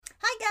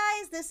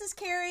This is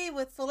Carrie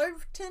with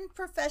Fullerton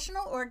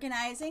Professional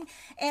Organizing,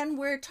 and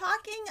we're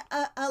talking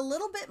a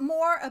little bit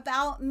more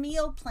about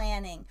meal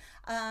planning.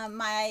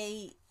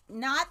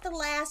 Not the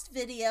last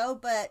video,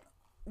 but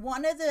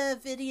one of the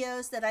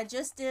videos that I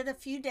just did a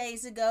few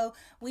days ago,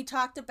 we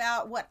talked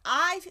about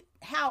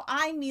how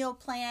I meal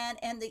plan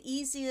and the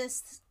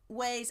easiest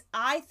ways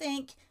I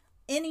think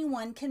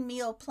anyone can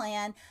meal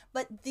plan.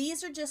 But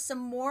these are just some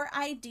more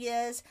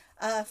ideas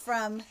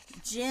from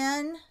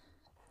Jen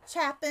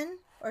Chapin,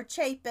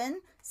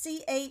 Chapin,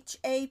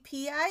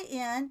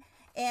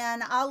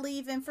 and I'll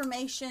leave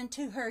information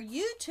to her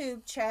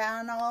YouTube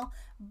channel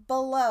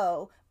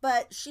below.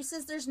 But she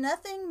says there's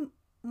nothing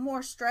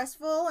more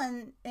stressful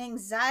and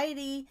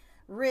anxiety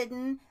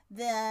ridden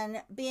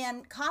than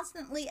being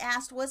constantly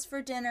asked what's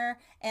for dinner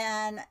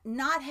and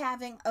not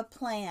having a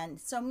plan.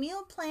 So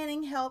meal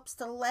planning helps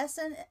to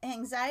lessen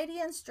anxiety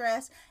and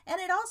stress, and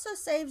it also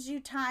saves you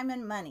time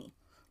and money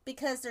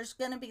because there's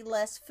going to be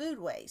less food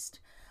waste.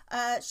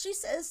 She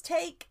says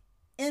take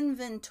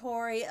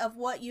inventory of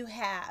what you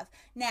have.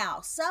 Now,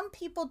 some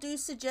people do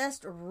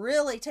suggest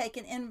really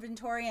taking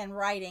inventory and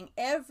writing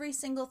every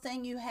single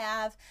thing you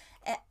have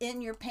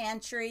in your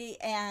pantry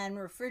and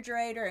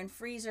refrigerator and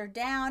freezer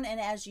down, and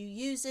as you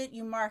use it,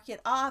 you mark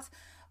it off.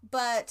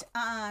 But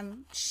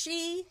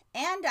she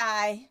and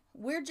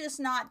we're just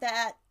not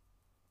that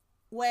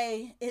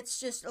way. It's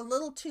just a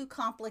little too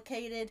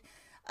complicated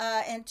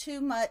and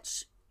too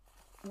much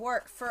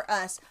work for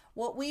us.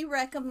 What we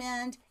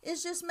recommend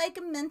is just make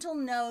a mental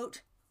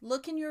note,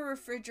 look in your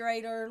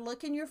refrigerator,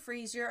 look in your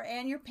freezer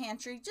and your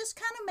pantry, just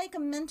kind of make a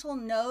mental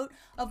note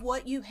of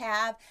what you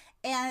have,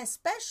 and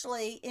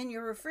especially in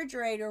your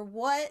refrigerator,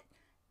 what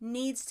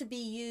needs to be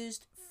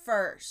used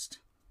first,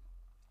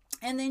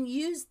 and then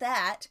use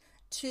that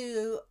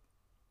to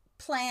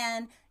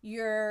plan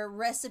your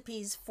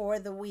recipes for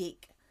the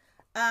week.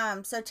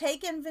 So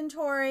take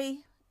inventory,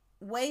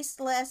 waste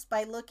less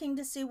by looking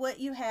to see what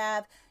you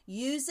have,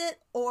 use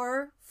it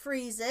or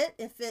freeze it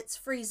if it's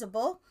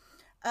freezable.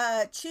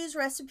 Choose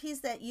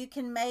recipes that you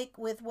can make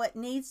with what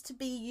needs to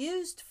be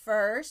used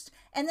first,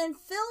 and then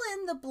fill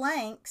in the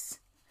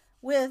blanks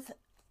with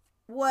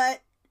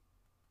what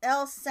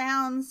else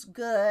sounds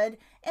good,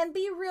 and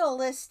be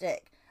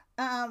realistic.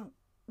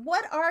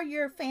 What are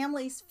your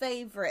family's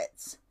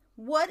favorites?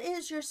 What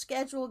is your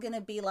schedule going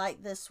to be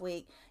like this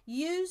week?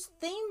 Use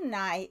theme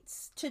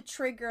nights to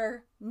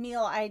trigger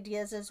meal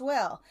ideas as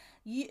well.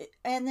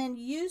 And then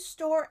use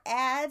store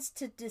ads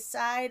to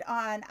decide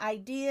on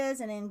ideas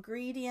and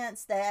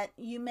ingredients that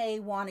you may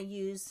want to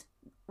use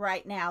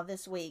right now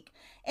this week.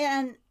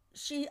 And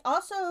she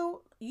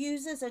also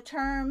uses a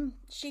term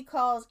she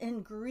calls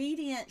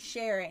ingredient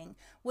sharing,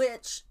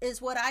 which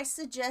is what I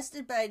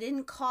suggested, but I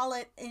didn't call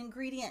it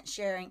ingredient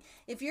sharing.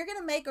 If you're going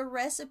to make a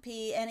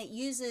recipe and it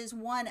uses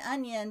 1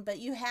 onion, but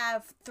you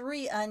have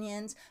 3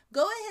 onions,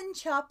 go ahead and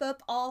chop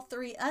up all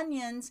 3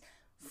 onions,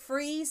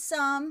 freeze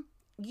some,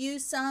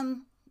 use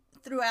some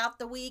throughout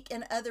the week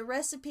in other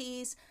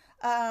recipes.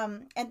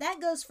 And that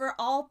goes for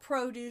all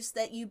produce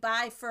that you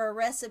buy for a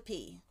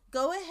recipe.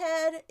 Go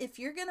ahead, if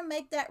you're going to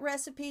make that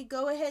recipe,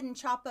 go ahead and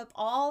chop up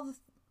all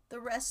the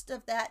rest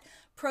of that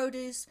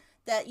produce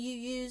that you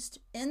used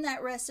in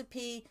that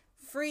recipe,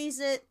 freeze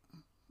it,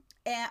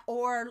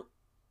 or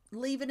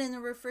leave it in the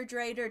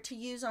refrigerator to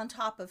use on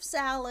top of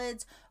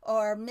salads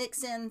or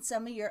mix in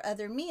some of your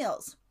other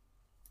meals.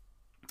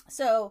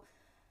 So,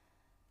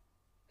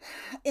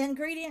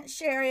 ingredient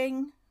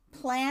sharing,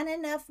 plan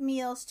enough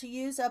meals to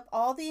use up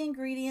all the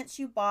ingredients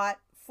you bought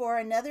for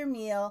another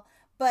meal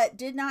but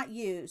did not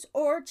use,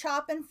 or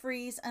chop and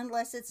freeze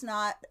unless it's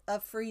not a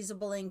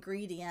freezable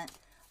ingredient.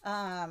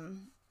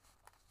 And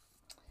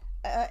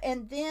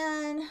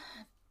then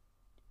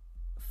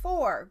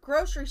 4,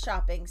 grocery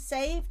shopping.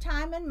 Save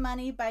time and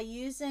money by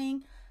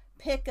using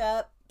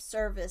pickup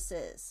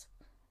services.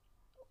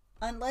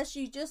 Unless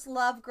you just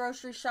love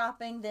grocery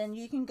shopping, then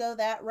you can go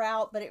that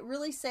route, but it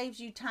really saves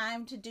you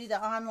time to do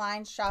the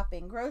online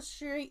shopping.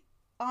 Grocery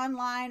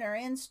online or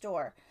in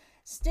store.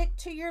 Stick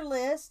to your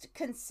list.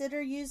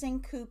 Consider using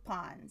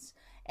coupons.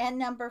 And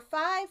number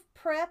 5,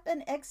 prep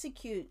and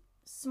execute.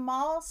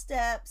 Small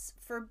steps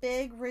for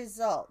big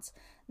results.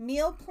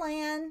 Meal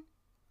plan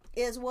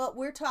is what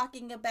we're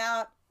talking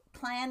about,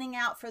 planning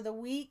out for the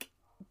week,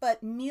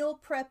 but meal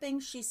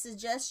prepping, she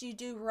suggests you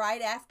do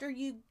right after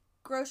you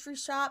grocery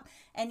shop,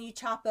 and you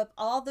chop up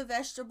all the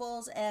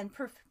vegetables and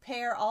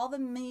prepare all the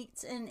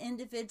meats in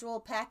individual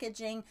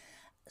packaging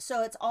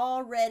so it's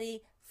all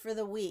ready for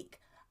the week.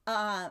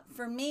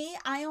 For me,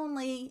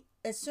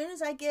 as soon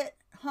as I get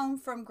home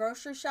from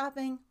grocery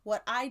shopping,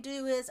 what I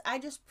do is I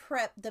just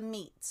prep the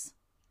meats,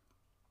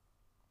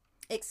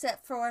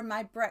 except for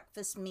my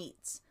breakfast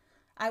meats.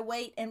 I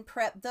wait and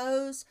prep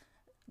those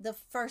the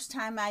first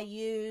time I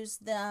use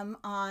them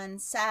on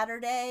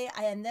Saturday,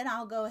 and then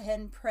I'll go ahead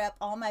and prep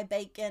all my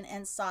bacon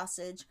and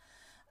sausage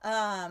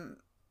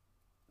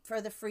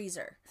for the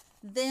freezer.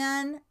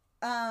 Then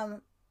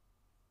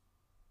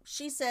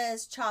she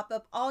says chop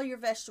up all your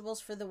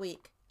vegetables for the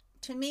week.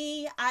 To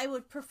me, I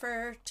would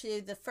prefer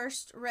to the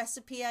first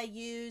recipe I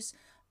use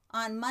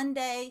on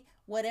Monday,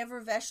 whatever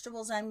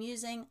vegetables I'm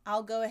using,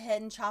 I'll go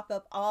ahead and chop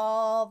up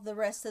all the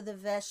rest of the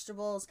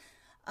vegetables,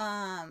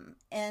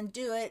 and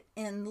do it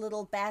in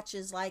little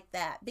batches like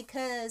that.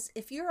 Because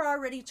if you're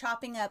already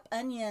chopping up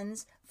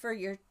onions for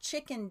your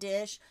chicken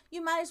dish,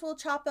 you might as well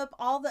chop up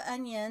all the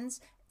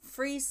onions,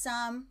 freeze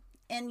some,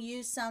 and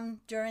use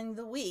some during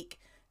the week.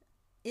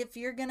 If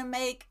you're going to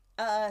make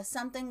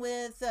something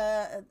with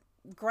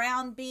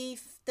ground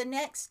beef the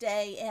next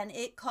day and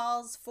it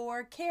calls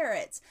for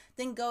carrots,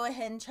 then go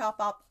ahead and chop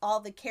up all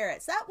the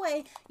carrots. That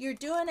way you're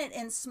doing it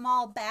in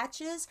small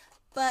batches,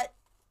 but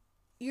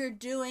you're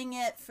doing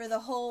it for the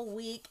whole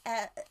week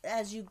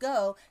as you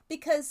go,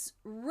 because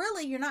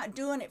really you're not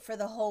doing it for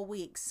the whole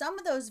week. Some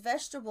of those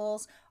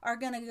vegetables are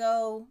going to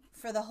go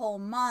for the whole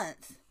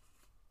month.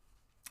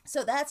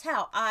 So that's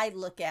how I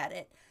look at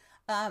it.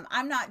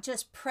 I'm not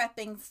just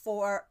prepping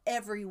for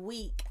every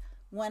week.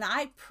 When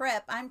I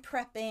prep, I'm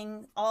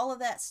prepping all of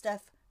that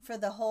stuff for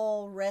the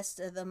whole rest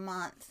of the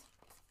month.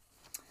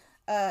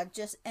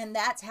 And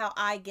that's how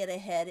I get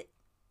ahead.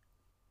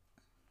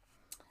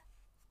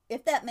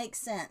 If that makes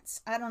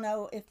sense. I don't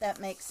know if that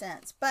makes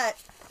sense. But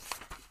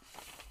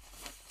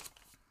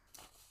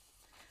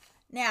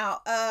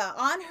now,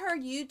 on her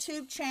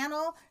YouTube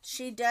channel,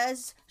 she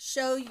does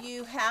show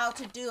you how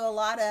to do a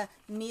lot of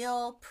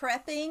meal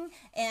prepping,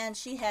 and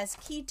she has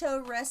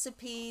keto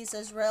recipes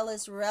as well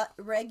as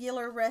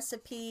regular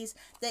recipes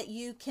that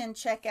you can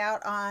check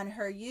out on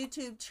her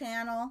YouTube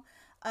channel.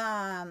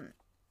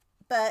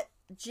 But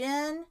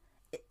Jen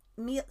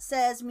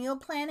says meal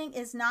planning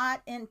is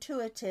not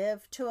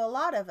intuitive to a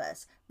lot of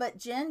us, but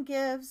Jen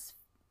gives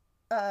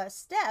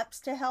steps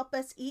to help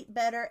us eat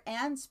better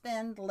and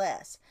spend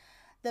less.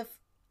 The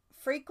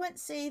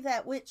frequency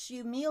that which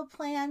you meal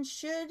plan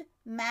should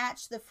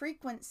match the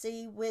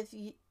frequency with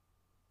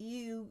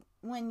you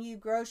when you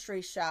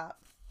grocery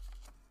shop.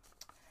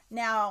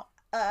 Now,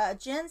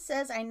 Jen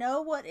says, I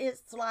know what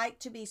it's like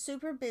to be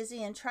super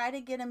busy and try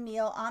to get a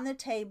meal on the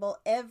table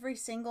every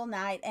single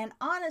night. And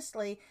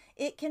honestly,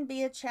 it can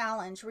be a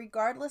challenge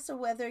regardless of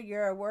whether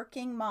you're a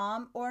working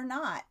mom or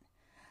not.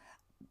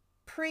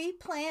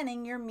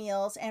 Pre-planning your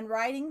meals and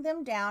writing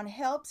them down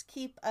helps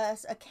keep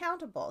us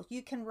accountable.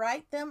 You can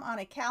write them on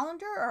a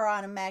calendar or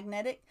on a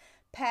magnetic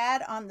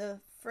pad on the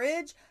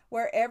fridge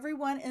where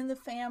everyone in the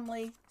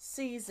family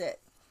sees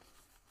it.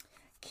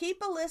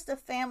 Keep a list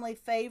of family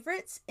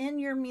favorites in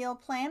your meal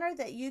planner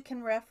that you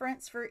can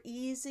reference for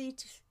easy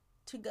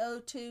to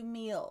go to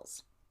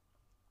meals.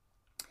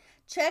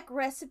 Check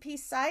recipe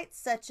sites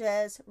such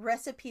as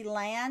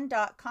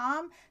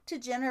recipeland.com to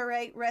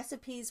generate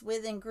recipes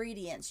with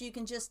ingredients. You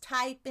can just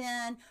type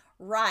in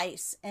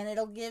rice and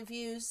it'll give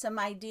you some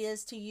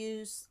ideas to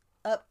use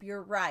up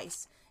your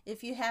rice.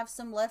 If you have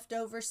some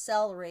leftover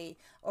celery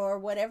or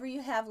whatever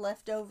you have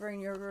left over in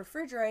your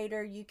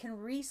refrigerator, you can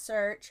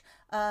research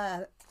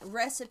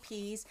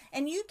recipes,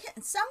 and you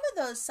can, some of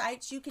those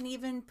sites you can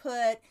even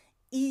put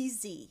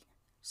easy,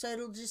 so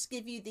it'll just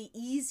give you the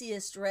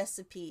easiest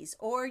recipes,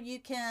 or you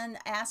can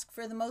ask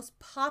for the most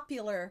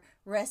popular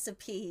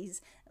recipes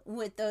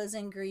with those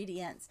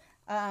ingredients,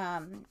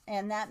 and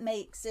that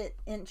makes it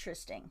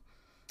interesting.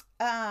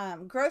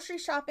 Grocery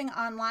shopping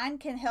online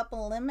can help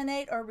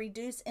eliminate or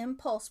reduce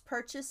impulse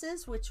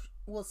purchases, which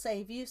will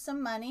save you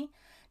some money.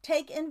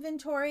 Take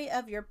inventory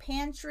of your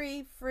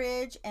pantry,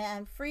 fridge,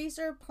 and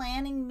freezer.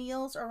 Planning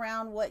meals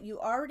around what you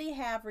already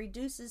have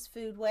reduces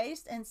food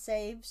waste and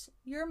saves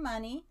your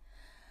money.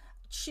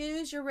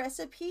 Choose your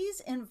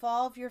recipes.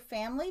 Involve your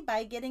family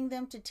by getting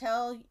them to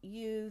tell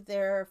you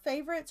their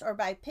favorites or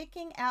by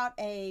picking out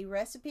a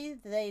recipe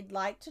they'd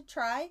like to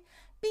try.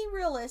 Be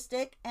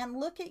realistic and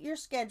look at your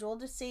schedule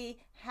to see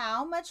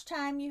how much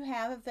time you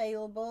have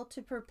available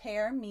to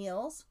prepare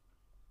meals.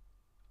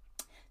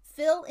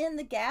 Fill in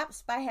the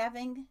gaps by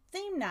having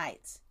theme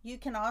nights. You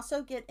can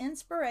also get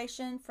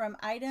inspiration from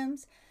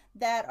items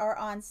that are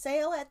on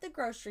sale at the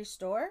grocery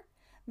store.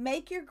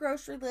 Make your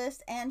grocery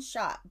list and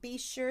shop. Be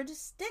sure to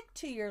stick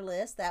to your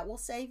list. That will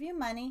save you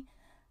money.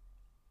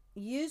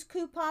 Use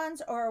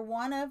coupons or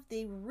one of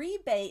the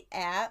rebate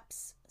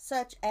apps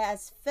such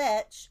as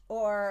Fetch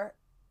or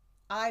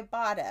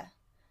Ibotta.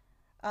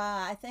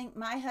 I think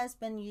my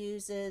husband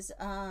uses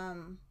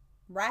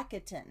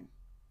Rakuten.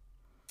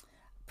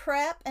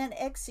 Prep and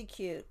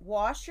execute.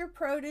 Wash your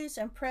produce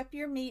and prep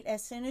your meat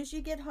as soon as you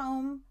get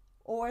home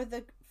or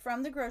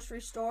from the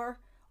grocery store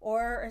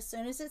or as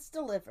soon as it's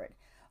delivered.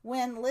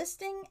 When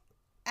listing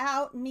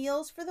out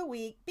meals for the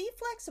week, be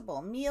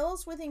flexible.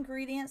 Meals with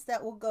ingredients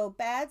that will go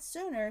bad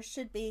sooner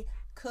should be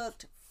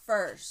cooked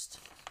first.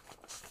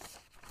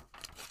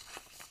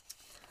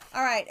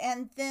 All right,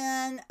 and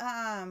then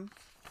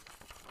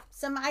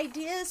some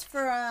ideas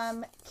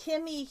from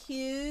Kimmy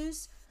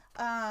Hughes.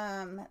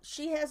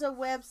 She has a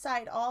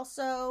website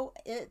also.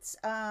 It's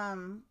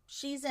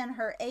she's in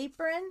her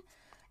apron,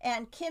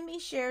 and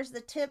Kimmy shares the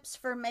tips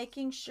for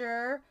making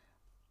sure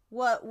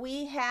what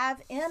we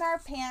have in our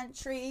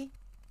pantry,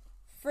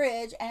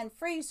 fridge, and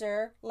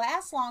freezer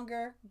lasts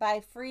longer by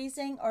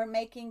freezing or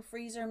making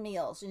freezer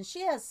meals. And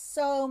she has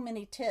so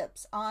many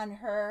tips on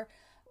her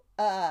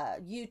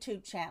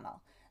YouTube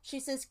channel. She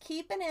says,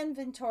 keep an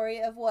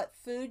inventory of what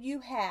food you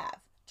have,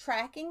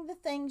 tracking the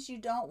things you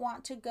don't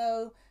want to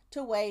go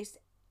to waste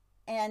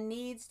and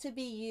needs to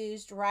be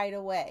used right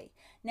away.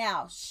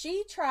 Now,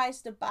 she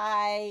tries to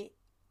buy,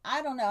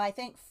 I don't know, I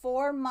think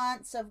 4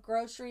 months of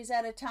groceries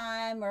at a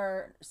time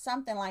or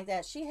something like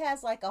that. She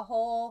has like a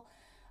whole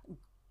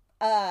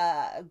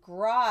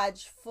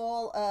garage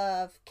full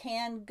of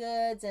canned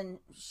goods, and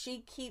she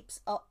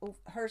keeps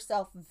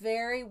herself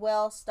very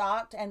well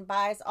stocked and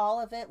buys all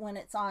of it when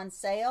it's on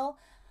sale.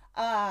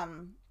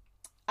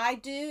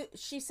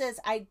 She says,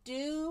 I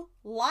do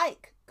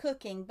like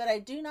cooking, but I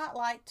do not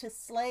like to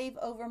slave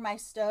over my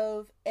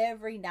stove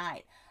every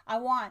night. I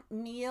want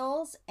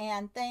meals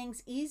and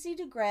things easy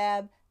to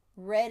grab,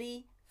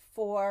 ready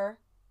for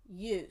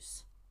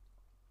use.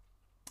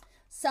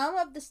 Some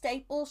of the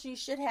staples you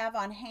should have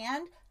on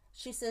hand.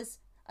 She says,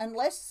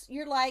 unless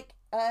you're like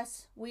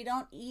us, we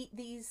don't eat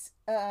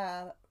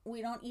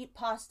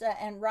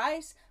pasta and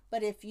rice,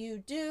 but if you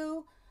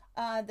do,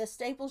 the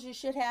staples you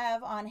should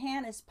have on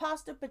hand is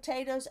pasta,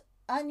 potatoes,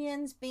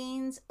 onions,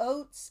 beans,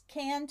 oats,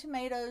 canned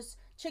tomatoes,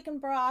 chicken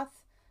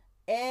broth,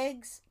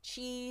 eggs,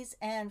 cheese,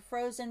 and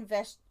frozen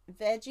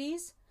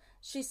veggies.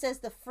 She says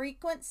the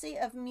frequency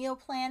of meal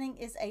planning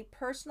is a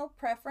personal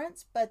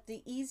preference, but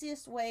the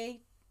easiest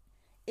way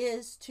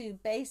is to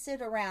base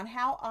it around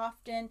how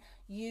often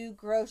you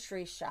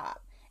grocery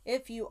shop.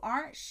 If you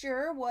aren't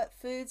sure what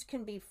foods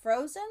can be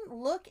frozen,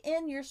 look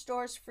in your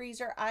store's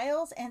freezer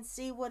aisles and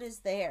see what is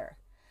there.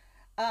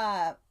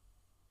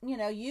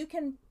 You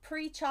can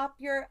pre-chop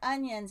your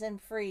onions and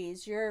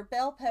freeze your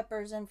bell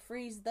peppers and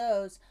freeze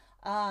those.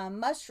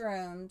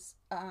 Mushrooms,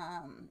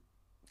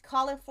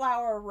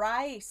 cauliflower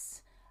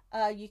rice,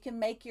 you can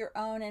make your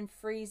own and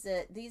freeze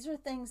it. These are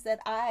things that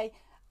I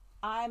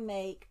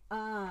make.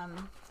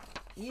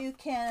 You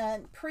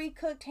can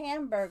pre-cooked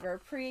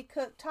hamburger,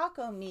 pre-cooked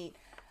taco meat,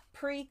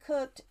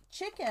 pre-cooked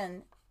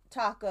chicken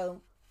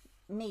taco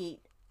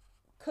meat,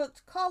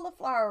 cooked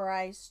cauliflower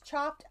rice,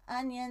 chopped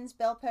onions,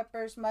 bell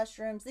peppers,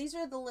 mushrooms. These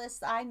are the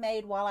lists I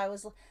made while I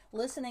was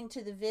listening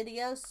to the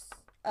videos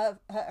of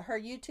her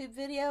YouTube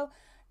video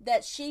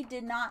that she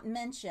did not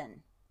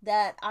mention,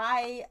 that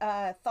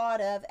I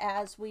thought of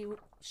as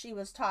she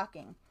was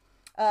talking.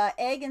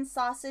 Egg and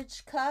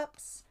sausage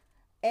cups,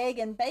 egg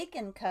and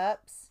bacon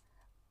cups,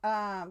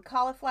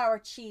 cauliflower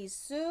cheese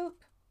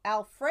soup,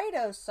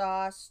 Alfredo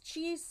sauce,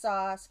 cheese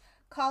sauce,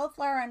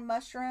 cauliflower and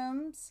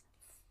mushrooms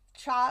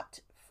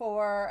chopped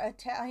for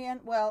Italian.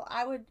 Well,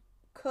 I would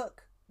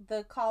cook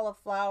the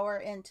cauliflower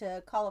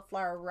into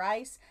cauliflower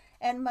rice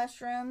and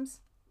mushrooms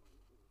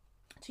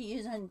to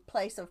use in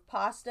place of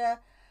pasta.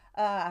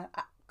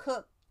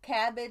 Cook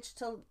cabbage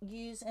to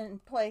use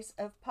in place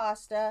of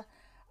pasta.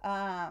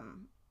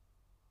 And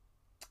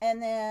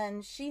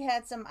then she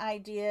had some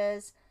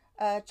ideas.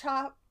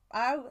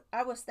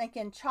 I was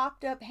thinking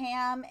chopped up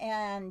ham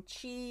and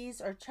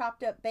cheese, or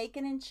chopped up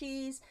bacon and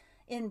cheese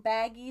in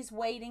baggies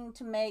waiting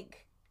to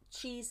make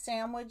cheese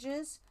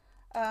sandwiches.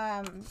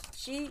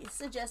 She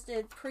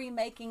suggested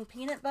pre-making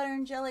peanut butter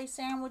and jelly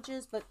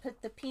sandwiches, but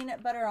put the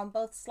peanut butter on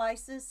both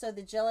slices so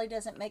the jelly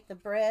doesn't make the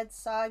bread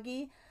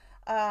soggy.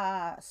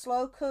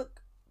 Slow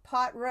cook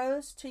pot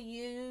roast to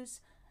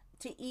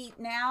eat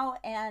now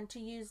and to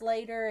use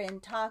later in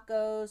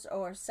tacos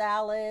or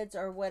salads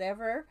or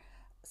whatever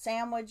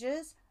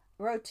sandwiches.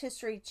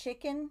 Rotisserie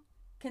chicken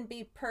can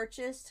be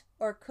purchased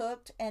or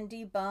cooked and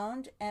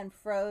deboned and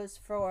froze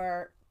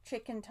for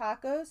chicken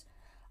tacos.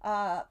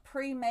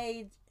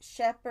 Pre-made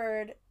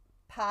shepherd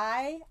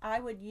pie,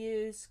 I would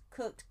use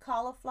cooked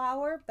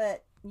cauliflower,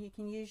 but you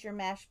can use your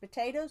mashed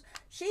potatoes.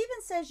 She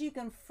even says you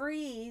can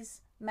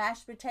freeze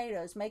mashed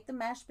potatoes. Make the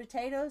mashed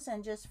potatoes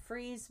and just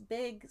freeze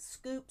big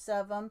scoops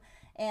of them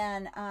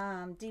and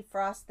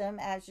defrost them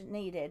as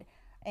needed.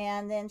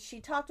 And then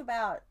she talked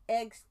about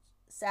egg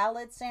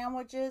salad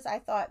sandwiches. I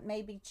thought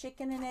maybe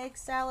chicken and egg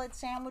salad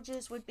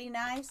sandwiches would be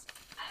nice.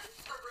 I'm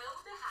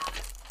thrilled to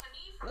have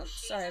Honey from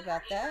Oops, sorry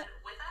about that.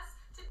 With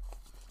us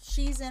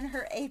She's in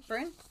her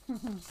apron.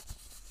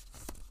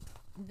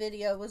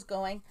 Video was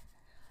going.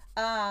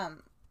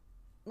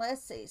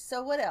 Let's see.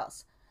 So what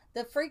else?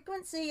 The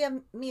frequency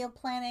of meal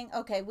planning.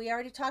 Okay, we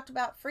already talked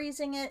about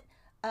freezing it.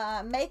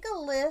 Make a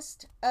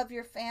list of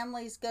your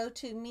family's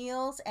go-to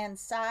meals and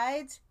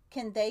sides.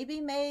 Can they be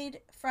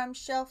made from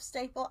shelf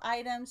staple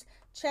items?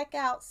 Check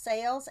out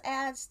sales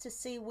ads to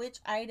see which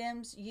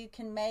items you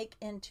can make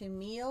into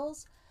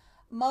meals.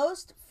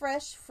 Most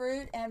fresh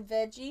fruit and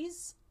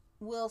veggies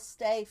will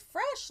stay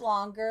fresh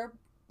longer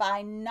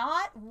by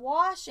not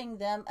washing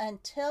them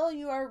until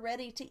you are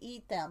ready to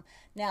eat them.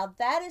 Now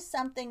that is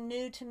something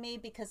new to me,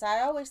 because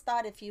I always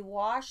thought if you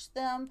wash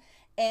them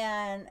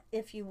and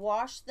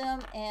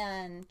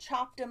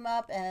chopped them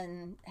up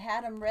and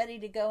had them ready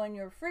to go in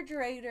your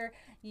refrigerator,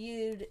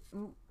 you'd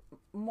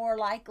more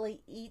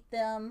likely eat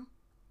them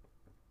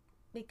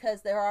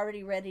because they're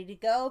already ready to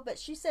go. But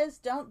she says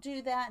don't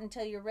do that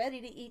until you're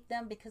ready to eat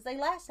them because they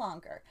last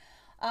longer.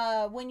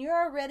 When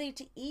you're ready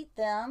to eat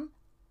them,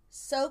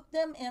 soak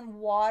them in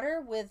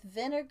water with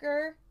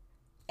vinegar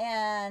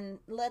and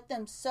let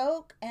them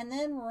soak and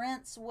then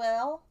rinse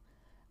well.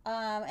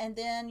 And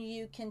then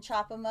you can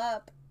chop them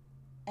up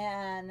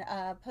and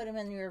put them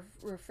in your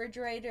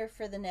refrigerator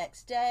for the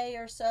next day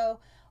or so,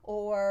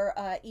 or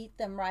eat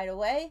them right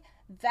away.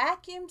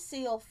 Vacuum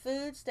seal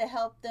foods to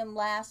help them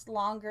last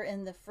longer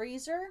in the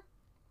freezer.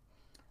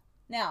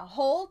 Now,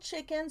 whole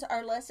chickens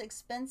are less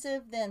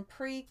expensive than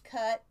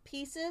pre-cut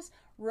pieces.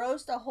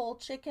 Roast a whole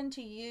chicken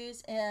to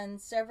use in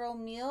several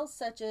meals,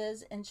 such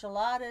as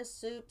enchiladas,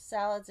 soup,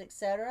 salads,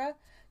 etc.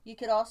 You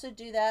could also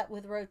do that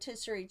with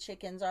rotisserie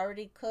chickens,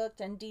 already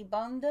cooked, and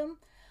debone them.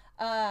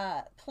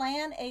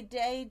 Plan a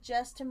day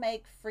just to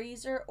make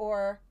freezer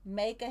or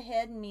make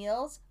ahead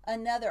meals.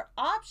 Another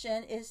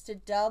option is to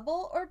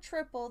double or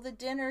triple the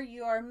dinner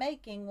you are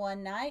making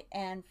one night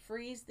and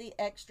freeze the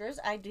extras.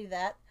 I do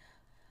that.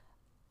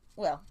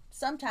 Well,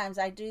 sometimes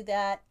I do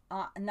that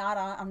not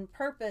on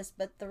purpose,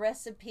 but the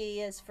recipe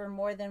is for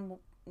more than,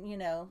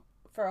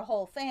 for a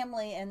whole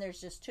family, and there's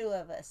just two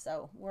of us,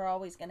 so we're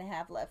always going to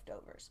have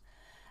leftovers.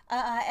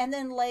 And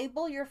then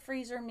label your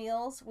freezer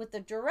meals with the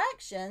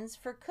directions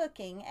for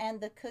cooking and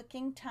the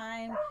cooking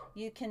time.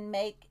 You can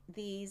make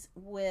these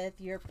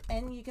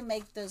and you can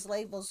make those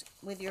labels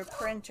with your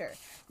printer.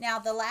 Now,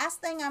 the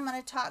last thing I'm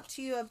going to talk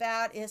to you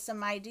about is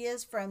some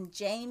ideas from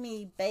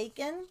Jamie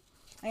Bacon.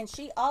 And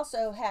she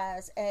also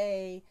has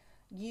a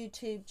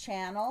YouTube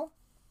channel.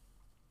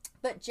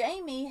 But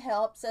Jamie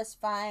helps us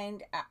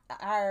find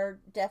our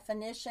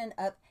definition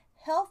of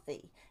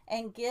healthy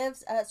and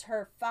gives us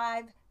her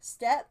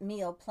 5-step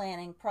meal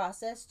planning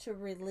process to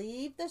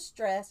relieve the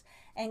stress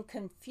and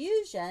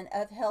confusion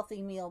of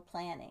healthy meal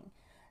planning.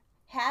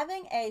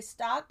 Having a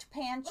stocked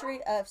pantry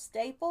of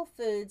staple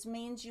foods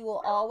means you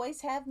will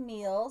always have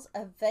meals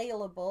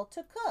available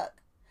to cook.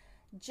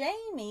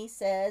 Jamie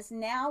says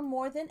now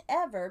more than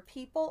ever,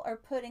 people are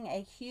putting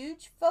a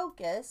huge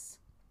focus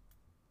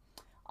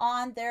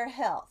on their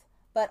health,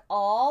 but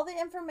all the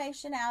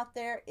information out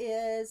there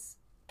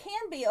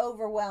can be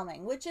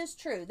overwhelming, which is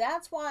true.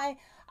 That's why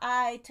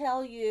I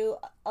tell you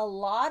a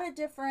lot of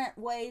different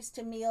ways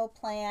to meal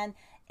plan,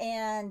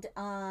 and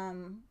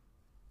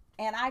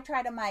I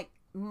try to make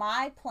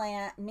my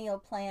meal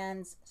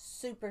plans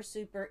super,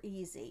 super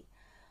easy.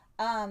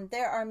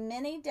 There are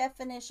many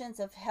definitions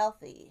of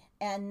healthy,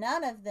 and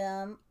none of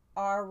them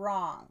are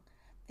wrong.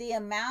 The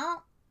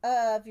amount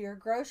of your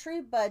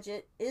grocery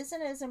budget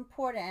isn't as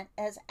important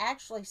as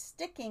actually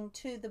sticking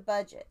to the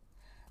budget.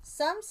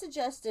 Some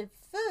suggested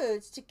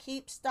foods to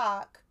keep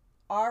stock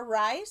are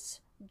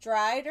rice,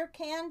 dried or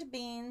canned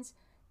beans,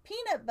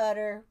 peanut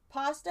butter,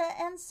 pasta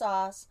and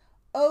sauce,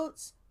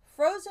 oats,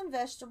 frozen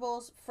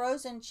vegetables,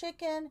 frozen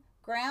chicken,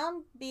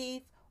 ground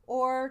beef,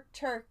 or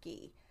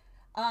turkey.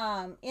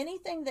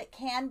 Anything that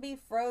can be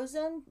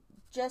frozen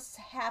just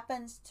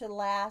happens to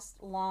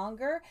last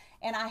longer.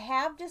 And I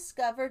have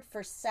discovered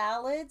for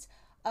salads,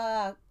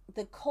 the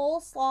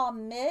coleslaw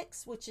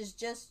mix, which is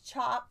just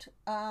chopped,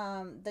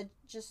 the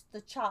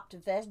chopped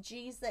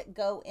veggies that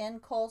go in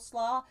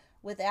coleslaw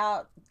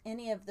without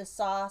any of the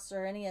sauce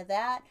or any of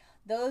that.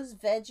 Those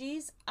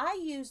veggies, I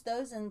use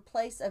those in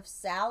place of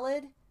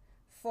salad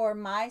for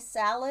my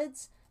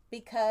salads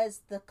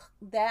because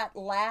that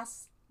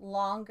lasts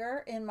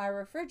longer in my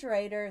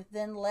refrigerator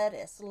than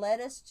lettuce.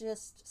 Lettuce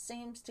just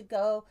seems to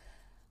go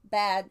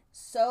bad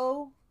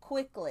so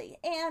quickly.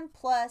 And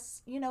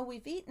plus,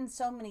 we've eaten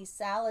so many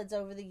salads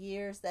over the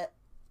years that,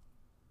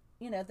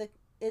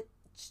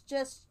 it's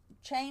just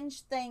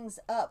changed things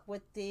up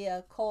with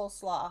the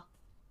coleslaw.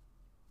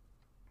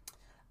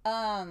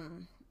 Now,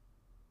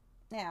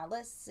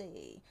 let's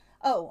see.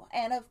 Oh,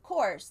 and of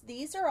course,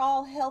 these are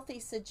all healthy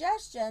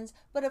suggestions,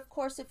 but of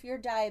course, if you're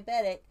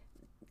diabetic,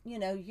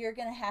 you're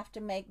going to have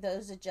to make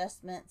those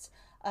adjustments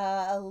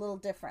a little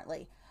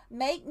differently.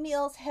 Make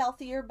meals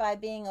healthier by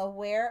being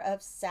aware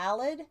of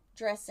salad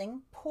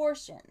dressing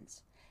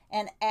portions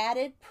and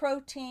added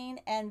protein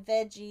and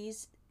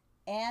veggies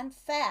and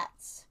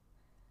fats,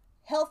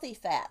 healthy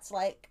fats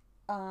like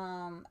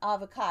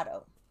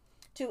avocado,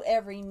 to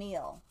every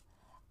meal.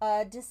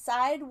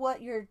 Decide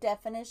what your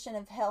definition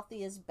of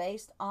healthy is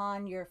based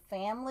on your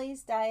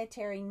family's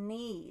dietary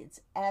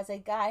needs as a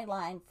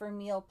guideline for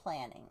meal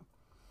planning.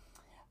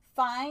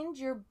 Find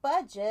your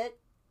budget.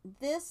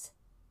 This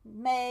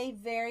may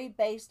vary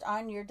based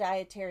on your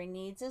dietary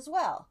needs as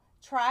well.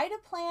 Try to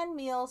plan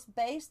meals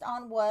based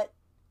on what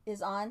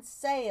is on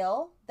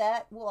sale.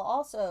 That will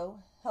also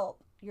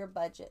help your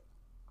budget.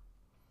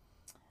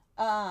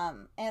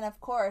 And of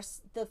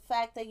course, the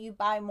fact that you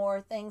buy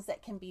more things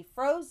that can be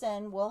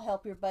frozen will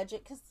help your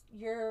budget because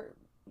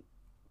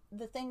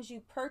the things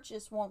you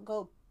purchase won't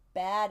go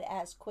bad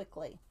as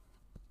quickly.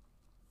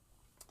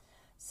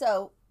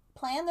 So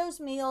plan those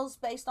meals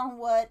based on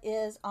what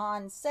is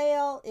on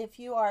sale. If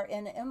you are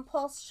an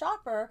impulse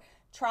shopper,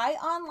 try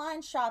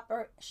online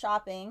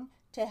shopping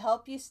to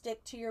help you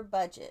stick to your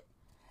budget.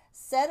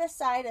 Set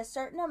aside a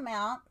certain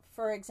amount,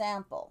 for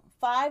example,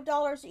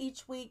 $5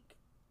 each week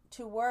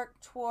to work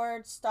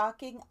towards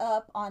stocking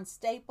up on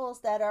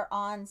staples that are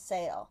on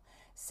sale.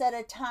 Set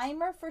a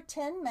timer for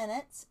 10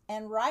 minutes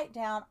and write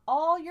down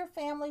all your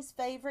family's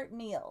favorite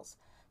meals.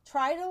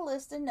 Try to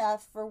list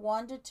enough for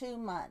 1 to 2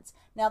 months.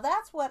 Now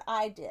that's what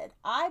I did.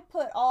 I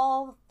put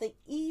all the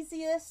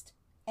easiest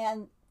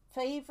and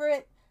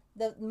favorite,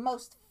 the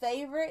most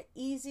favorite,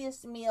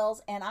 easiest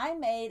meals, and I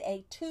made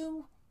a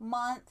 2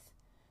 month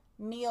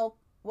meal.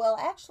 Well,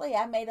 actually,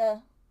 I made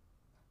a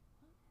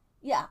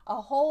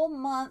whole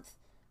month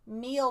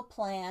meal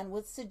plan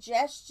with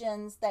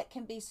suggestions that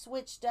can be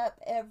switched up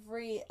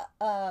every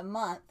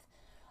month.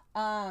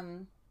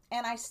 And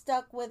I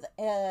stuck with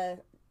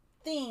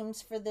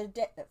themes for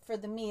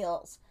the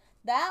meals.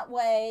 That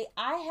way,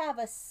 I have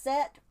a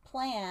set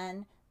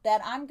plan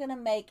that I'm going to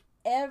make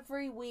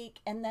every week,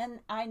 and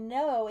then I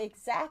know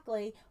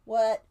exactly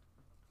what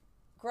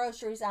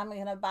groceries I'm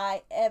going to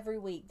buy every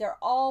week. They're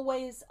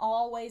always,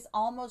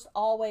 almost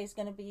always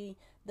going to be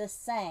the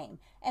same.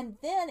 And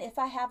then if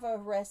I have a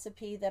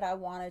recipe that I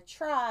want to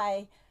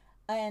try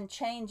and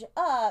change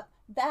up,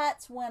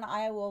 that's when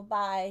I will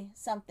buy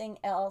something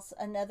else,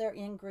 another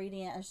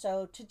ingredient or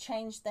so, to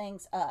change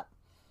things up.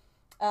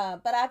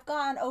 But I've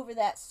gone over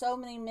that so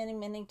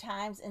many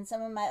times in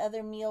some of my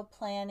other meal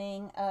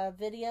planning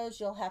videos.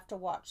 You'll have to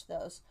watch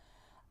those.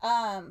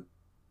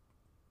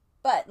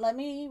 But let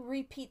me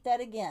repeat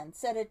that again.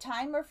 Set a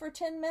timer for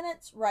 10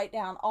 minutes. Write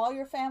down all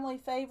your family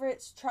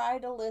favorites. Try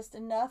to list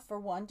enough for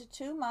 1 to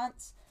 2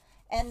 months.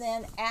 And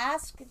then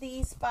ask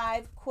these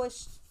 5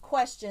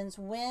 questions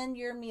when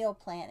you're meal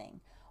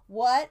planning.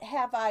 What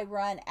have I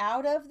run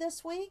out of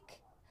this week?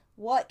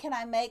 What can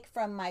I make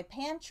from my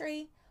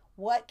pantry?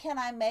 What can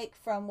I make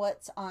from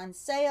what's on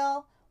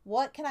sale?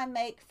 What can I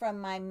make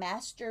from my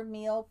master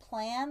meal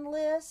plan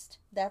list?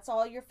 That's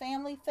all your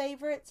family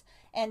favorites.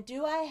 And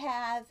do I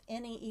have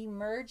any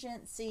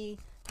emergency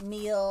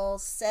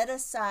meals set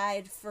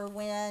aside for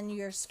when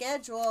your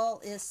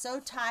schedule is so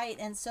tight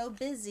and so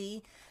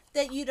busy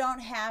that you don't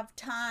have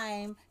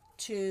time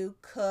to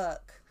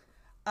cook?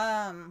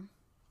 Guys,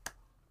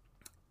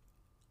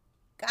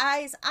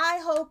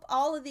 I hope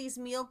all of these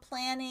meal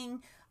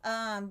planning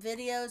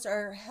videos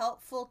are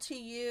helpful to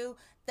you.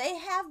 They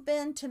have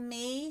been to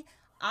me.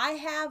 I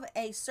have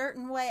a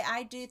certain way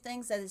I do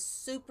things that is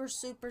super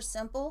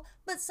simple,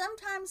 but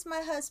sometimes my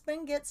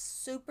husband gets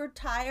super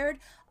tired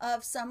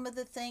of some of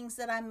the things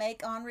that I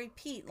make on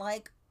repeat.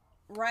 Like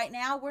right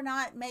now, we're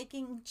not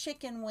making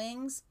chicken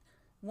wings.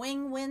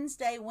 Wing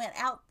Wednesday went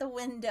out the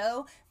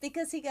window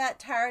because he got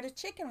tired of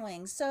chicken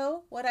wings.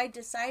 So what I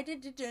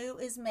decided to do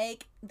is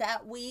make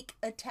that week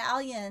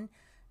Italian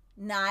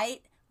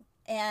night,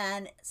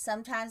 and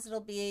sometimes it'll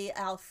be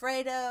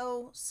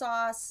Alfredo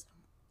sauce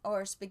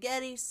or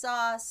spaghetti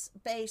sauce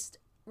based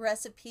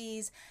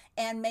recipes,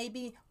 and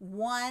maybe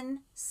one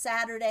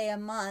Saturday a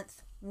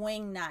month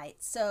wing night.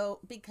 So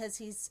because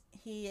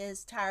he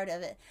is tired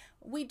of it.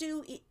 We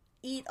do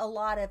eat a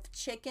lot of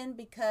chicken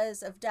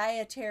because of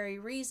dietary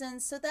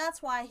reasons, so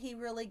that's why he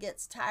really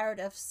gets tired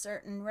of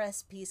certain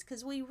recipes,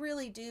 because we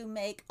really do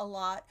make a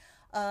lot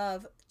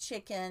of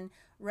chicken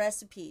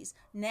recipes.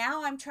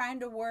 Now I'm trying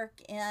to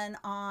work in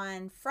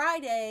on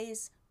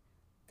Fridays,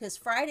 because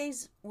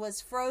Fridays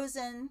was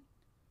frozen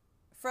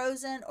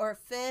or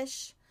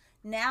fish.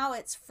 Now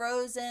it's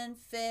frozen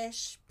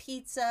fish,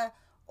 pizza,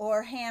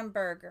 or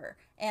hamburger.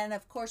 And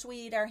of course we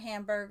eat our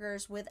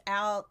hamburgers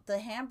without the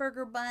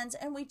hamburger buns,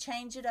 and we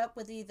change it up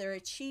with either a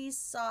cheese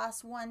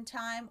sauce one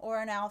time or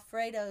an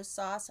Alfredo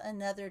sauce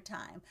another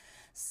time.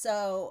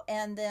 So,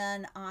 and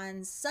then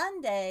on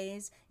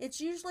Sundays, it's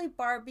usually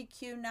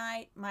barbecue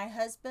night. My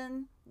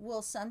husband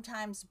will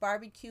sometimes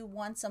barbecue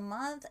once a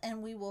month,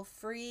 and we will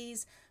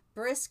freeze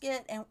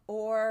brisket, and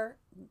or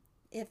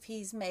if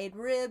he's made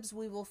ribs,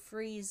 we will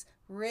freeze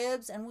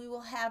ribs, and we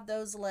will have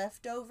those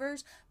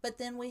leftovers. But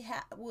then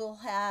we'll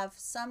have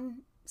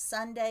some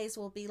Sundays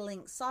will be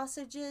link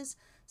sausages,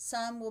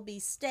 some will be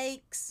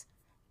steaks,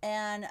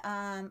 and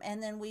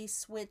then we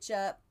switch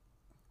up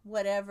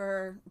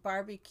whatever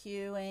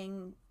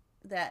barbecuing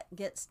that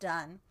gets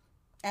done.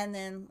 And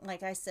then,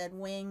 like I said,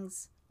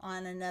 wings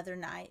on another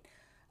night.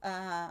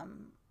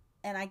 And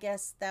I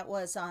guess that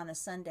was on a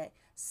Sunday,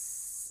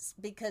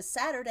 because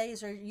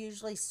Saturdays are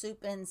usually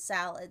soup and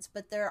salads,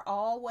 but they're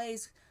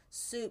always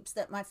soups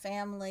that my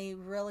family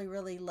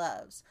really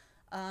loves.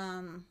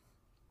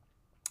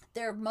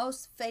 Their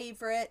most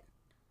favorite,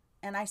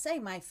 and I say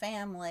my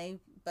family,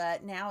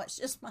 but now it's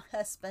just my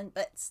husband,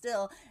 but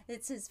still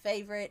it's his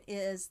favorite,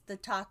 is the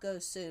taco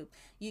soup.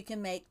 You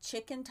can make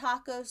chicken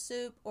taco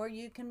soup, or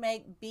you can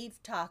make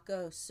beef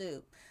taco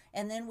soup.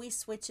 And then we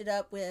switch it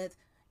up with,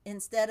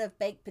 instead of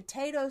baked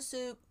potato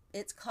soup,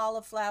 it's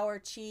cauliflower,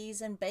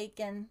 cheese, and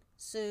bacon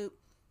soup,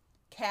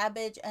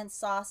 cabbage and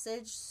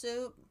sausage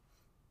soup.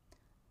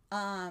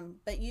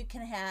 But you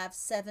can have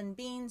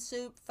 7-bean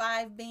soup,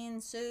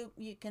 5-bean soup.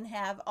 You can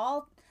have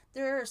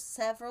there are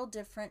several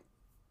different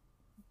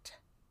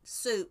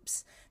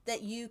soups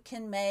that you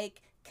can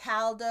make.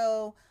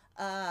 Caldo,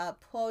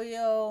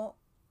 pollo,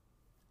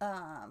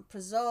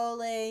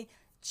 pozole,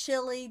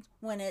 chili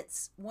when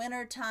it's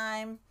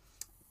wintertime,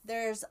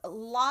 There's a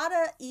lot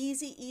of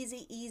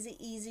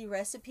easy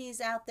recipes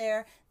out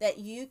there that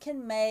you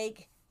can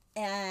make,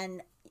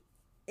 and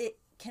it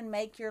can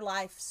make your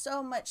life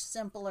so much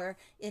simpler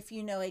if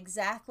you know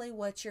exactly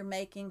what you're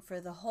making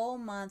for the whole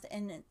month,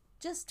 and it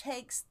just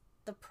takes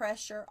the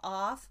pressure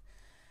off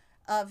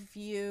of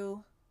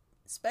you,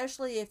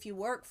 especially if you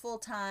work full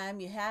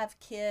time, you have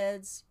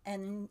kids,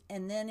 and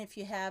then if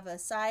you have a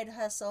side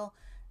hustle,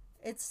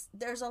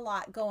 there's a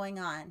lot going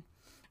on.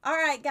 All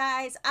right,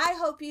 guys, I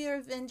hope you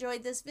have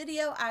enjoyed this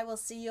video. I will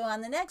see you on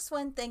the next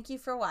one. Thank you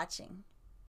for watching.